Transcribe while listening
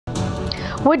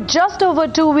With just over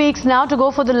 2 weeks now to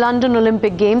go for the London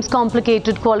Olympic Games,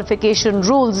 complicated qualification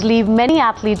rules leave many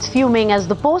athletes fuming as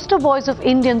the poster boys of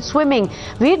Indian swimming,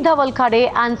 Veer Dhaval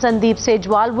Khade and Sandeep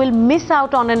Sejwal, will miss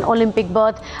out on an Olympic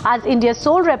berth as India's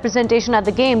sole representation at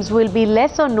the Games will be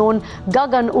lesser known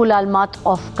Gagan Ulalmat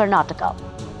of Karnataka.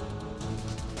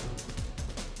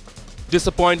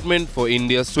 Disappointment for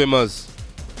India's swimmers.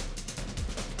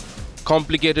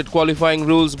 Complicated qualifying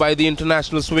rules by the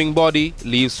international swimming body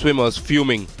leave swimmers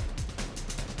fuming.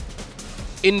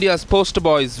 India's poster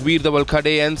boys Veer Dhaval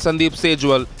Khade and Sandeep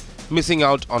Sejwal missing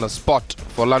out on a spot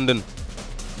for London,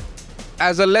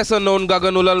 as a lesser-known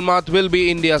Gagan Ulalmat will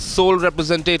be India's sole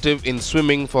representative in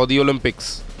swimming for the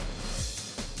Olympics.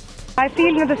 I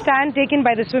feel the stand taken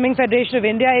by the Swimming Federation of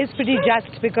India is pretty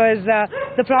just, because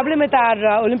the problem with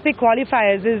our Olympic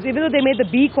qualifiers is, even though they made the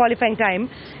B qualifying time,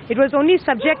 it was only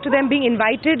subject to them being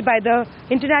invited by the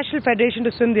International Federation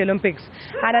to swim the Olympics.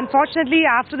 And unfortunately,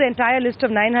 after the entire list of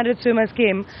 900 swimmers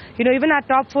came, even our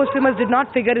top 4 swimmers did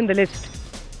not figure in the list.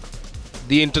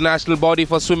 The international body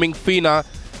for swimming, FINA,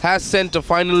 has sent a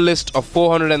final list of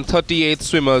 438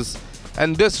 swimmers,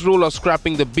 and this rule of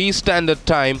scrapping the B standard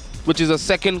time, which is a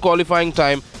second qualifying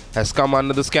time, has come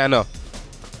under the scanner.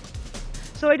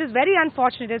 So it is very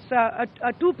unfortunate. It's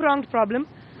a two-pronged problem.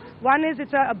 One is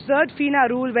it's an absurd FINA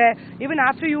rule where even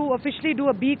after you officially do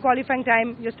a B qualifying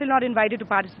time, you're still not invited to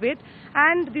participate.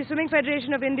 And the Swimming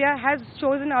Federation of India has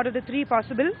chosen out of the 3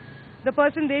 possible the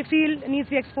person they feel needs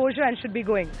the exposure and should be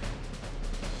going.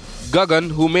 Gagan,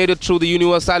 who made it through the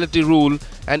universality rule,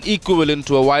 an equivalent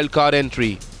to a wildcard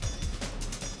entry.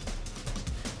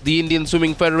 The Indian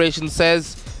Swimming Federation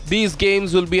says these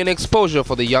games will be an exposure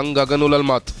for the young Gagan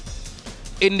Ulalmat.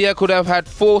 India could have had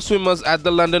 4 swimmers at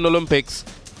the London Olympics,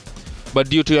 but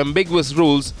due to ambiguous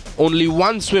rules, only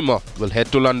 1 swimmer will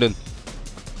head to London.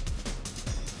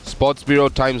 Sports Bureau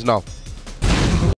Times Now.